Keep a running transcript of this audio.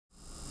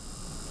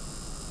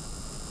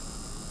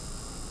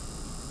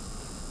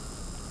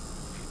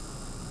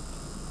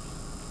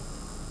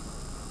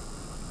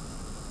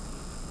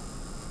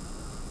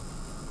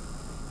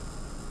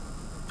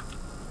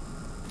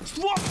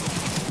Run!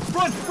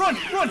 Run! Run!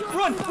 Run!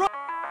 Run!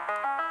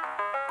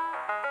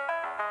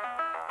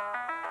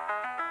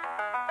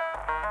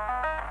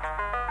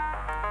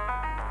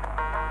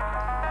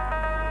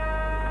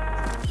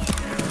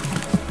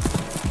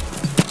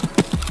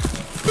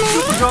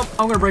 Super jump!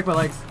 I'm gonna break my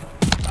legs.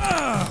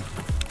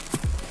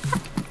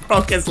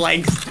 Broke his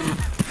legs.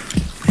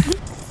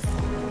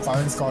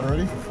 Firing squad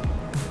ready?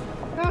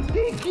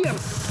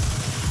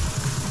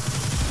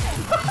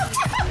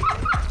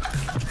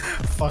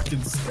 Fucking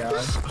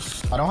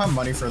scav. I don't have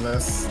money for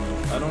this.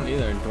 I don't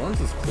either.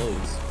 Dorms is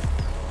closed.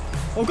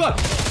 Oh god!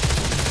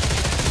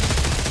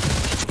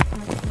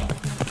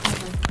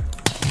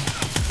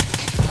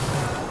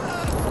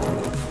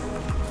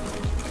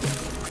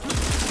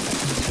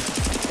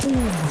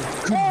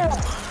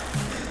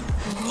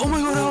 Oh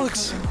my god,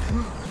 Alex!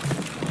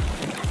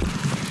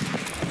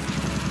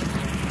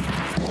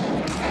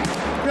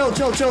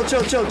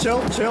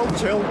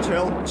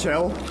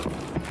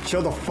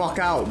 Chill the fuck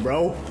out,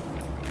 bro.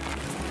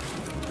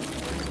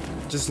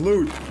 Just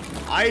loot.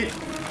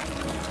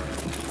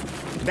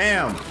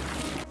 Damn.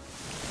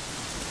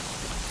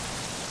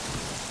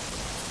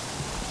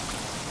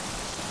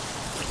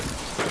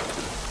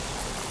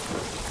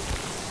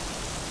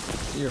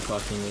 You're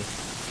fucking me.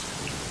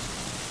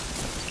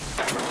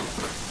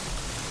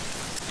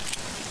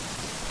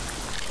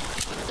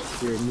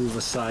 Here, move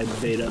aside,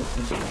 beta.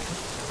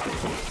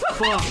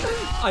 Fuck!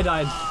 I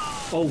died.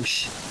 Oh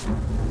shit.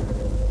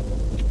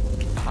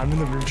 I'm in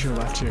the room to your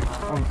left here.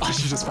 I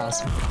should just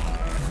pass me.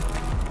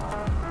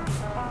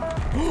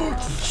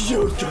 It's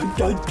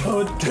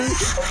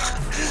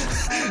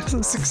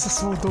a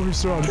successful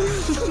Doris run. What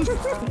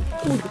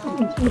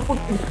the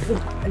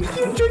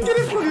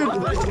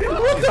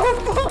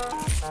fuck?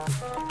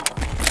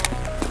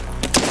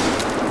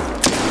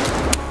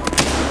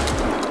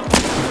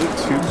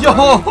 Yo!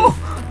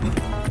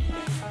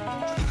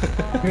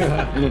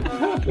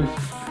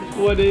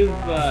 What is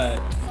that?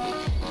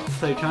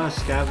 So you're trying to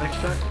scav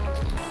extract?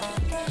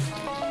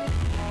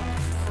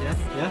 Yeah?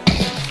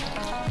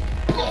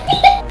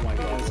 Oh my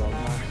god, it's on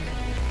Mac.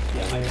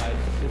 Yeah,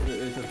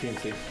 it's a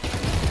PNC.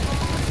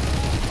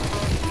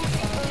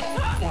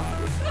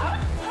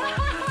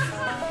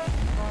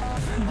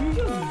 Did you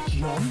just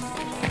jump?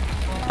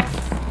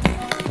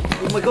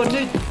 Oh my god,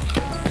 dude!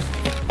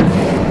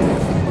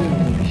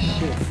 Holy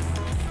shit.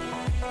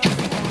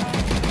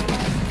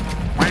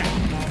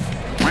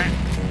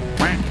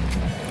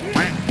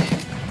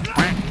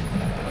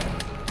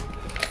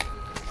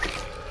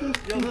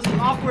 Yo, this is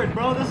awkward,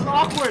 bro. This is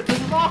awkward.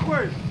 This is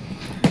awkward.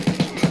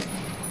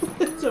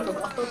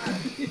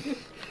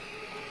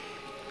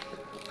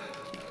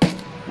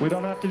 We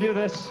don't have to do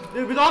this.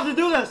 Dude, we don't have to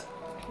do this.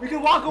 We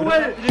can walk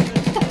away.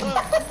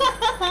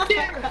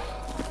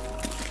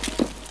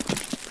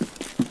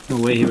 No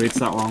way he waits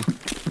that long,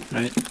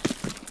 right?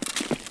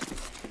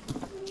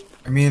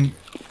 I mean,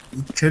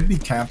 you could be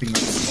camping at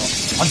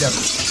this spot. I'm dead.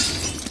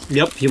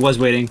 Yep, he was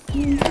waiting.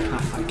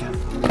 I can't.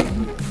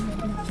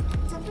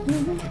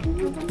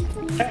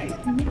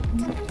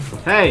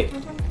 Hey.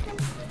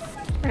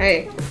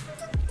 Hey.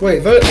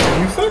 Wait, that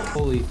you fuck?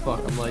 Holy fuck,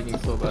 I'm lagging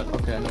so bad.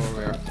 Okay, I know where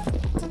we are.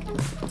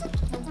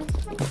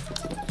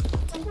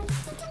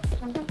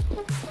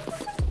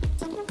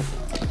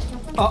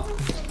 Oh.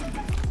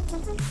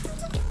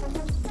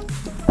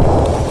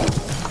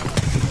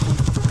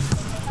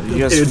 You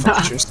guys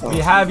fucked yourself. We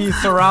have you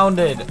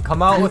surrounded.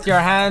 Come out with your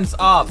hands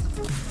up.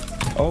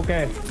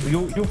 Okay,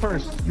 you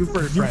first. You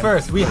first. You friend.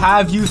 first. We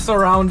have you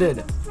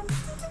surrounded.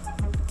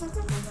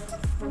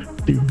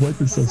 Dude, what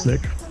is so sick?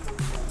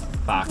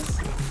 Facts.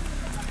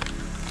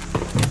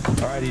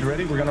 Alright, you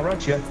ready? We're gonna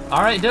rush you.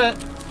 Alright, do it.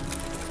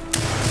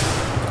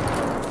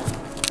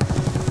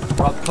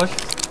 Well, push.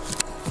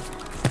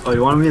 Oh,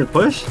 you wanted me to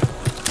push?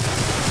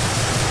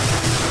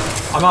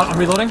 I'm out. I'm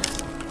reloading.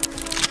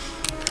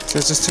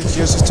 Just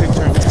take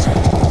turns.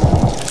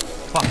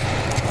 Fuck.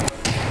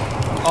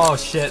 Oh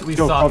shit, we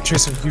Yo, Bob suck.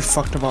 Chaser, you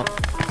fucked him up.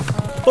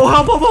 Oh,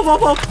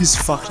 help! He's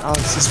fucked,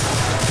 Alex. He's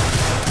fucked.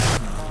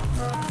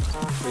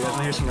 You guys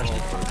wanna hear some rusty?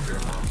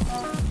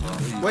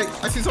 Wait,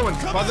 I see someone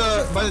by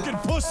the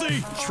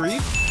Pussy! tree.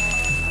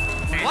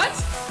 What?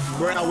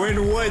 We're in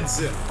the woods.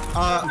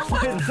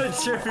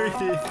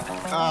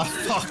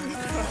 Fuck.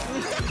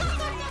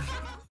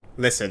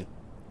 Listen,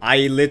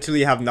 I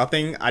literally have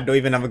nothing. I don't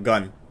even have a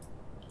gun.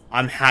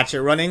 I'm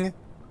hatchet running.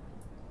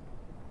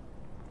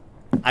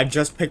 I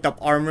just picked up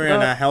armor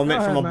and a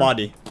helmet from a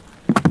body.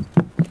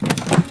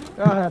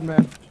 Go ahead,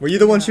 man. Were you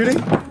the one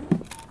shooting?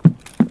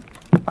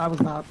 I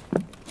was not.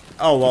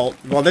 Oh,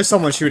 well, there's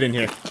someone shooting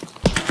here.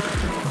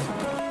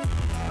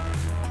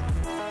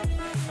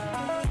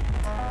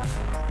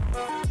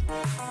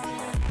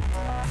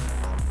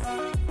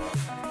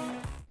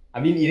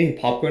 I've been eating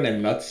popcorn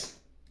and nuts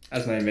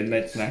as my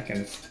midnight snack, and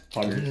it's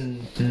poggers.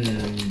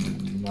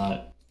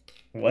 Not.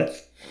 What?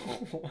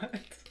 What?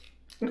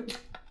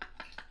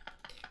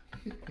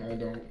 I don't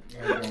know.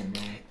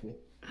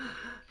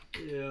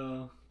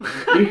 Yeah.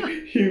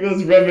 He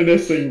was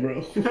reminiscing,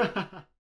 bro.